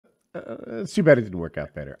It's too bad it didn't work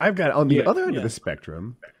out better. I've got on the other end of the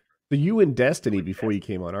spectrum, the you and Destiny before you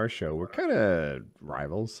came on our show were kind of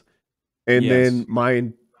rivals, and then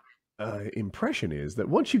my impression is that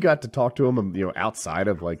once you got to talk to him, outside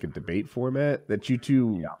of like a debate format, that you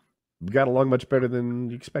two got along much better than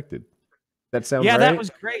you expected. That sounds right? That was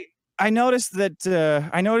great. I noticed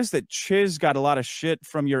that Chiz got a lot of shit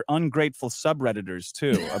from your ungrateful subredditors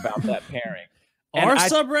too about that pairing. Our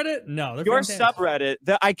subreddit? No, your subreddit.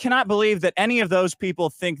 I cannot believe that any of those people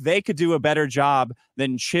think they could do a better job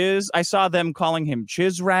than Chiz. I saw them calling him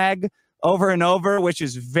Chizrag over and over, which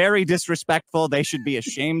is very disrespectful. They should be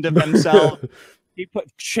ashamed of themselves. He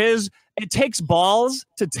put Chiz. It takes balls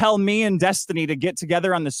to tell me and Destiny to get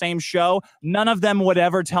together on the same show. None of them would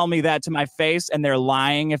ever tell me that to my face, and they're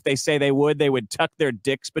lying. If they say they would tuck their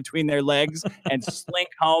dicks between their legs and slink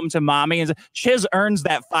home to mommy and say, Chiz earns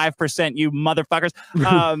that 5%, you motherfuckers.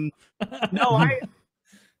 No,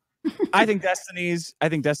 I think Destiny's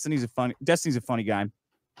a funny guy.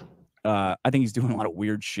 I think he's doing a lot of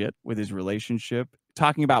weird shit with his relationship.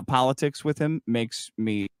 Talking about politics with him makes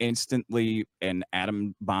me instantly an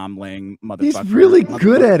atom bomb laying motherfucker. He's really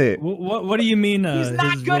good at it. What do you mean? He's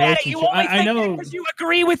not good at it. You only think that because you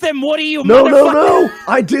agree with him. What do you? No.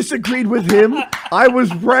 I disagreed with him. I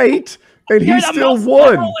was right, and he still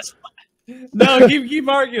won. No, keep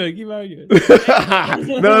arguing. Keep arguing.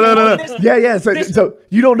 No. Yeah. So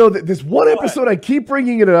you don't know that this one episode, I keep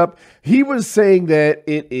bringing it up. He was saying that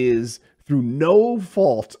it is through no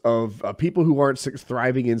fault of people who aren't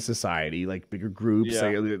thriving in society, like bigger groups,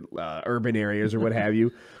 say, urban areas or what have you,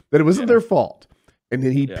 that it wasn't their fault. And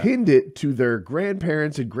then he pinned it to their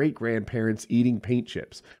grandparents and great-grandparents eating paint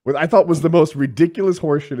chips, what I thought was the most ridiculous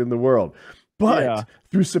horseshit in the world. But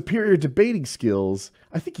through superior debating skills,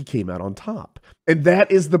 I think he came out on top. And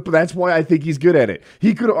that's why I think he's good at it.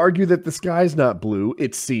 He could argue that the sky's not blue,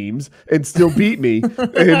 it seems, and still beat me.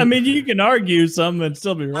 And, I mean, you can argue something and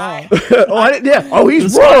still be wrong.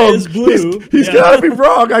 He's wrong. He's got to be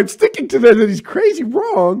wrong. I'm sticking to that he's crazy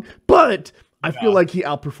wrong. But I feel like he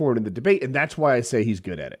outperformed in the debate, and that's why I say he's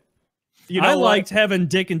good at it. I liked having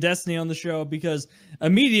Dick and Destiny on the show because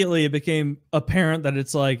immediately it became apparent that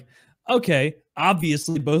it's like, okay,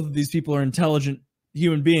 obviously both of these people are intelligent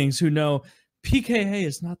human beings who know PKA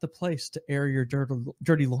is not the place to air your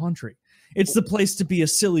dirty laundry. It's the place to be a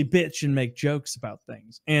silly bitch and make jokes about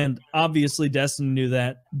things. And obviously Destiny knew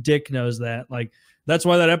that. Dick knows that. Like, that's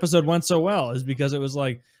why that episode went so well, is because it was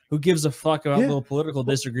like, who gives a fuck about little political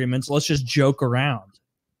disagreements? Let's just joke around.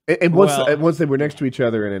 And once they were next to each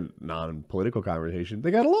other in a non-political conversation,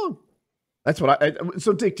 they got along. That's what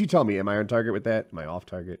so Dick, you tell me, am I on target with that? Am I off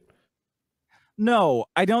target? No,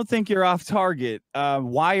 I don't think you're off target.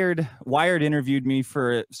 Wired interviewed me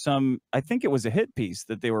for I think it was a hit piece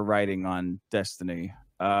that they were writing on Destiny.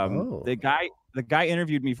 The guy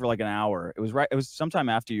interviewed me for like an hour. It was sometime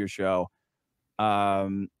after your show.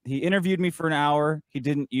 He interviewed me for an hour. He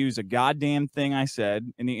didn't use a goddamn thing I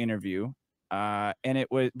said in the interview. But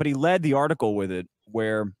he led the article with it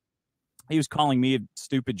where he was calling me a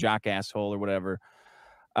stupid jock asshole or whatever.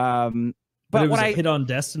 But it was a hit on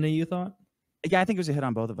Destiny, you thought? Yeah, I think it was a hit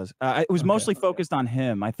on both of us. It was mostly focused on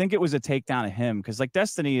him. I think it was a takedown of him because, like,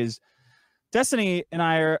 Destiny and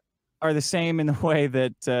I are the same in the way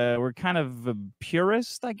that we're kind of a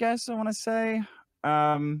purist, I guess I want to say,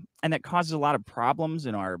 and that causes a lot of problems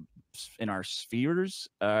in our spheres.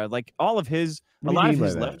 Like a lot of his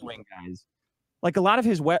left-wing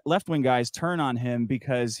guys, turn on him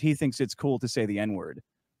because he thinks it's cool to say the N-word,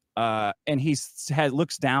 and he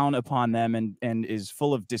looks down upon them and is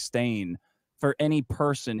full of disdain for any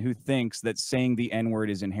person who thinks that saying the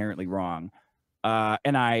N-word is inherently wrong.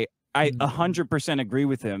 And I 100% agree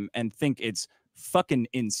with him and think it's fucking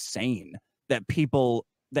insane that people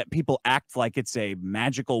act like it's a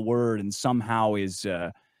magical word and somehow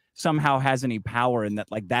has any power, and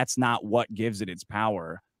that, like, that's not what gives it its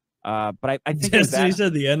power. But I think he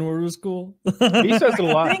said the N-word was cool. He says it a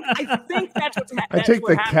lot. I think that's what's happening. I take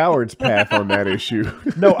the coward's path on that issue.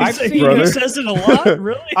 No, he says it a lot.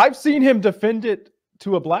 Really? I've seen him defend it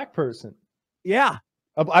to a black person. Yeah,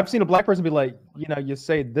 I've seen a black person be like, you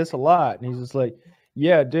say this a lot, and he's just like,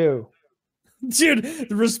 yeah, I do. Dude,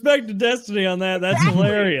 the respect to Destiny on that. That's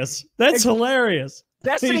hilarious. That's hilarious.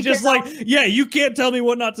 He's just like, yeah, you can't tell me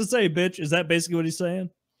what not to say, bitch. Is that basically what he's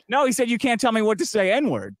saying? No, he said you can't tell me what to say,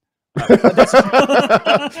 N-word. It's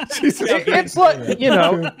like,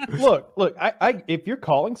 look, I if you're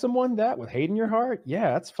calling someone that with hate in your heart,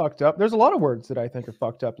 yeah, that's fucked up. There's a lot of words that I think are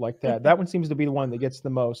fucked up like that. That one seems to be the one that gets the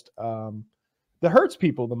most, that hurts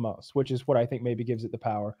people the most, which is what I think maybe gives it the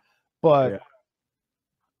power. But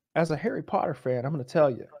as a Harry Potter fan, I'm going to tell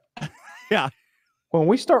you, Yeah. When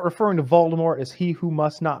we start referring to Voldemort as he who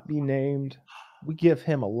must not be named, we give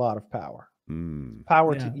him a lot of power.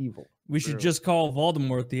 Power to evil. We should just call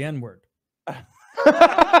Voldemort the N-word.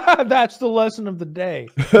 That's the lesson of the day.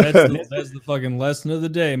 That's the fucking lesson of the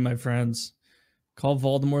day, my friends. Call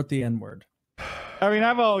Voldemort the N-word. I mean,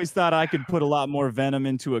 I've always thought I could put a lot more venom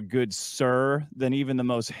into a good sir than even the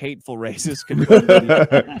most hateful racist could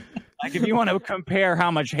do. Like, if you want to compare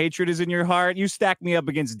how much hatred is in your heart, you stack me up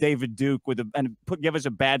against David Duke give us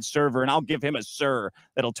a bad server, and I'll give him a sir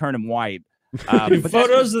that'll turn him white. But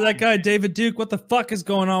photos of that guy, David Duke, what the fuck is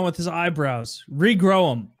going on with his eyebrows?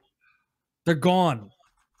 Regrow them. They're gone.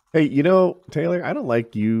 Hey, you know, Taylor, I don't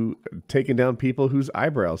like you taking down people whose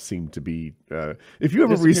eyebrows seem to be... if you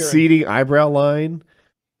have a receding eyebrow line,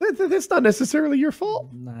 that's not necessarily your fault.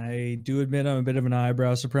 I do admit I'm a bit of an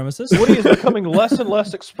eyebrow supremacist. Woody is becoming less and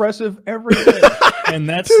less expressive every day. And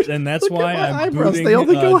that's why I'm booting they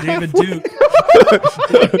only go David Duke.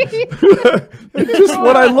 It's just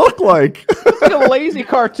what I look like. It's like a lazy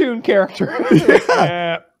cartoon character.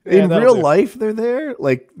 In real life, they're there.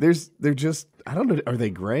 Like, they're just... I don't know. Are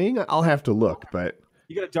they graying? I'll have to look, but...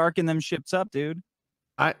 You gotta darken them ships up, dude.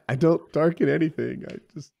 I don't darken anything. I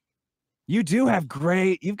just... You do have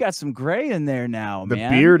gray. You've got some gray in there now,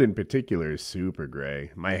 man. The beard in particular is super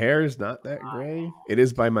gray. My hair is not that gray. It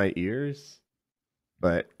is by my ears.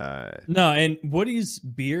 But no, and Woody's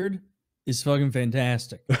beard is fucking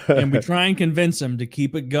fantastic. And we try and convince him to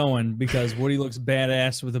keep it going because Woody looks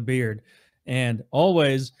badass with a beard. And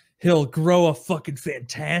always he'll grow a fucking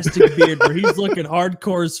fantastic beard where he's looking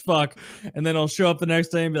hardcore as fuck. And then he'll show up the next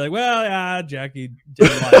day and be like, well, yeah, Jackie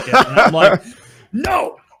didn't like it. And I'm like,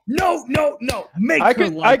 no.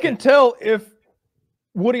 I can tell if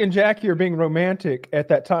Woody and Jackie are being romantic at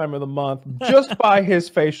that time of the month just by his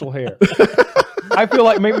facial hair. I feel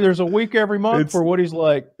like maybe there's a week every month where Woody's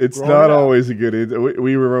like, it's not always a good.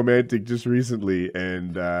 We were romantic just recently,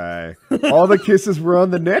 and all the kisses were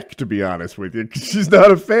on the neck. To be honest with you, she's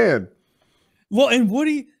not a fan. Well, and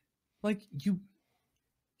Woody, like you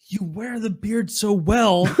wear the beard so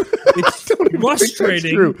well. It's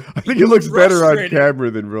frustrating. I think it looks better on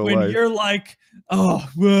camera than real life. When you're like, oh,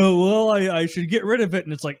 well, I should get rid of it.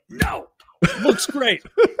 And it's like, no, it looks great.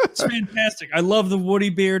 It's fantastic. I love the Woody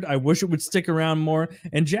beard. I wish it would stick around more.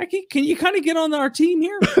 And Jackie, can you kind of get on our team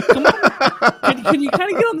here? Come on. Can you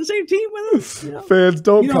kind of get on the same team with us? You know? Fans,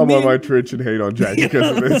 don't come on my Twitch and hate on Jackie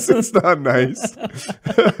because of this. It's not nice.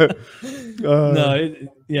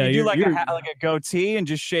 You do like a goatee and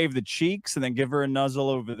just shave the cheeks and then give her a nuzzle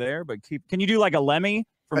over there. But can you do like a Lemmy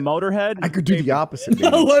from Motorhead? I could do the opposite.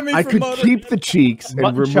 I could keep the cheeks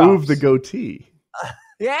and remove the goatee.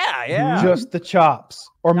 Yeah. Just the chops.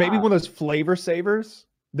 Or maybe one of those flavor savers.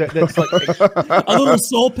 That's like a little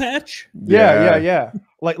soul patch. Yeah.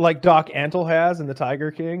 Like Doc Antle has in the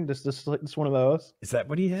Tiger King. Just one of those. Is that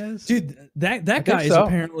what he has? Dude, that guy is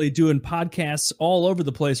apparently doing podcasts all over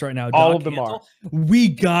the place right now. All of them are. We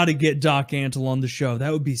gotta get Doc Antle on the show.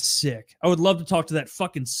 That would be sick. I would love to talk to that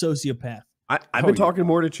fucking sociopath. I've been talking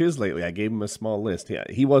more to Chiz lately. I gave him a small list. Yeah,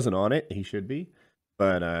 he wasn't on it. He should be.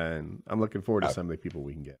 But I'm looking forward to some of the people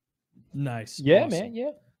we can get. Nice. Yeah, awesome. Man.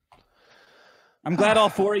 Yeah. I'm glad all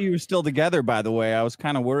four of you are still together, by the way. I was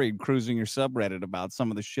kind of worried cruising your subreddit about some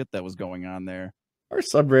of the shit that was going on there. Our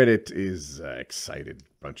subreddit is excited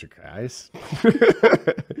bunch of guys.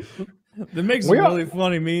 That makes really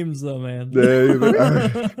funny memes, though, man.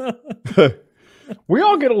 We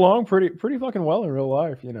all get along pretty fucking well in real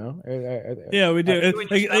life, you know. Yeah, we do.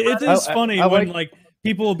 It's funny when like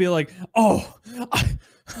people will be like, "Oh,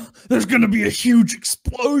 there's gonna be a huge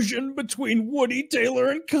explosion between Woody, Taylor,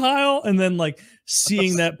 and Kyle," and then like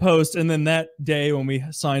seeing that post, and then that day when we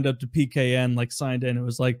signed up to PKN, like signed in, it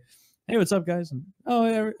was like, "Hey, what's up, guys?" And,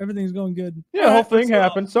 "Oh, everything's going good." Yeah, the whole thing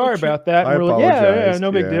happened. Sorry about that. And we're like, yeah,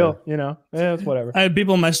 no big deal. You know, it's whatever. I had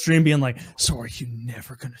people in my stream being like, "So are you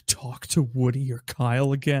never gonna talk to Woody or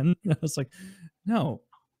Kyle again?" And I was like, No.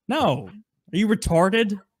 Are you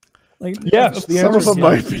retarded? Like, yes, some of them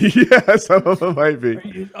might be. Yeah, some of them might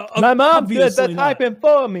be. My mom did the typing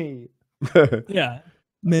for me. Yeah,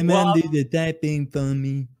 my mom did the typing for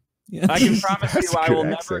me. Yeah. I can promise you, I will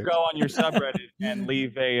never go on your subreddit and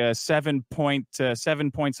leave a 7 points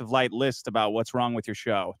of light list about what's wrong with your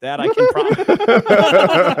show. That I can promise.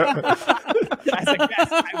 As a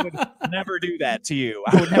guest, I would never do that to you.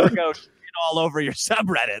 I would never go all over your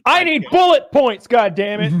subreddit. I need bullet points, God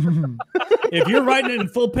damn it. If you're writing it in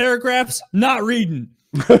full paragraphs, not reading.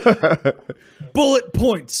 Bullet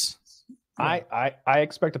points. I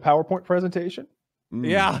expect a PowerPoint presentation.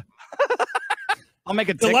 Yeah. I'll make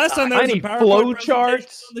a The last time there I was a need PowerPoint flow presentation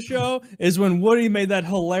charts. on the show is when Woody made that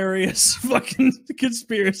hilarious fucking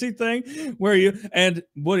conspiracy thing where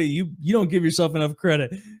Woody, you don't give yourself enough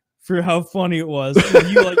credit for how funny it was. When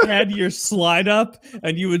you like had your slide up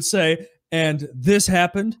and you would say, and this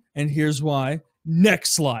happened, and here's why.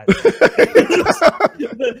 Next slide. the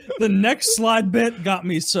next slide bit got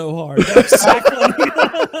me so hard. That was so funny.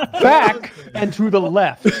 Back and to the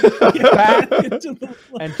left. Back and to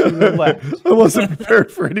the left. I wasn't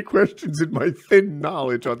prepared for any questions in my thin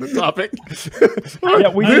knowledge on the topic.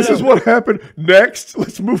 This is what happened. Next,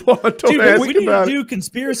 let's move on. Don't Dude, ask we need to about it. do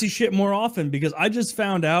conspiracy shit more often because I just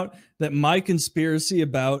found out that my conspiracy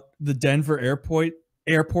about the Denver airport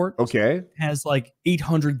Okay. has like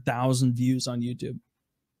 800,000 views on YouTube.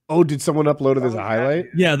 Oh, did someone upload it as a highlight?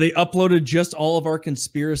 Yeah, they uploaded just all of our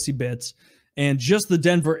conspiracy bits, and just the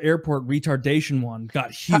Denver airport retardation one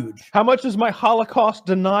got huge. How much does my Holocaust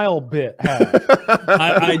denial bit have?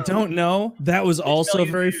 I don't know. That was also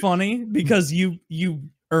very funny because you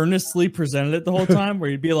earnestly presented it the whole time, where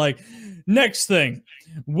you'd be like, "Next thing,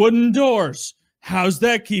 wooden doors. How's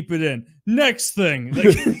that keep it in? Next thing."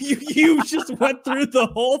 Like, you just went through the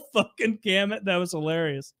whole fucking gamut. That was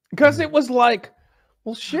hilarious. Because it was like,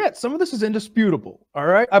 well, shit, some of this is indisputable. All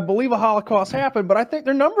right. I believe a Holocaust happened, but I think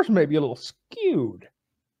their numbers may be a little skewed.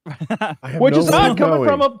 Which is odd coming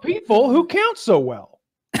from a people who count so well.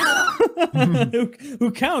 who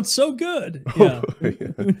counts so good. Yeah.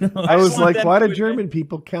 I was like, why do German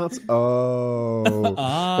people count? Oh,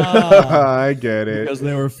 I get it. Because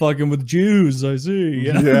they were fucking with Jews, I see.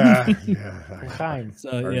 Yeah.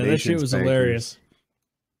 So, yeah, that shit was hilarious.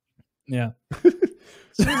 Yeah.